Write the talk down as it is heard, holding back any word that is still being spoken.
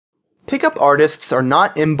Pickup artists are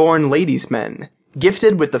not inborn ladies' men,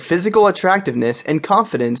 gifted with the physical attractiveness and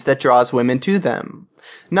confidence that draws women to them.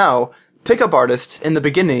 No, pickup artists in the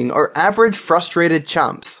beginning are average frustrated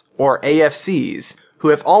chumps, or AFCs, who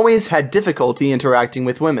have always had difficulty interacting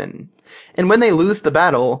with women. And when they lose the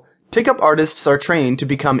battle, pickup artists are trained to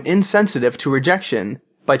become insensitive to rejection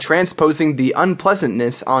by transposing the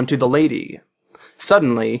unpleasantness onto the lady.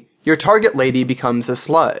 Suddenly, your target lady becomes a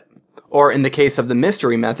slut. Or in the case of the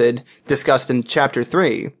mystery method, discussed in Chapter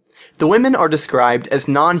 3, the women are described as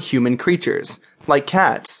non-human creatures, like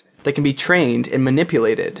cats, that can be trained and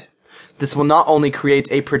manipulated. This will not only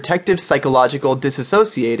create a protective psychological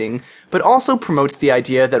disassociating, but also promotes the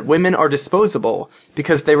idea that women are disposable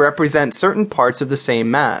because they represent certain parts of the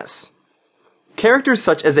same mass. Characters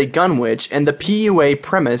such as a gun witch and the PUA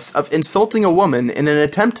premise of insulting a woman in an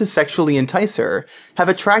attempt to sexually entice her have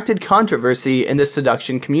attracted controversy in the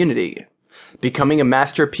seduction community. Becoming a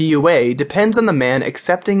master PUA depends on the man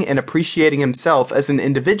accepting and appreciating himself as an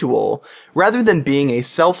individual, rather than being a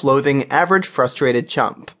self-loathing, average frustrated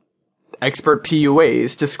chump. Expert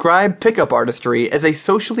PUAs describe pickup artistry as a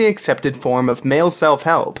socially accepted form of male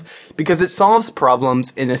self-help because it solves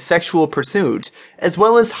problems in a sexual pursuit as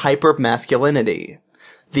well as hyper-masculinity.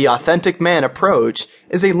 The authentic man approach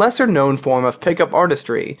is a lesser-known form of pickup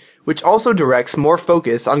artistry, which also directs more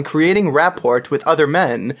focus on creating rapport with other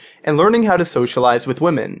men and learning how to socialize with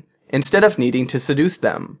women, instead of needing to seduce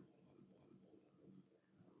them.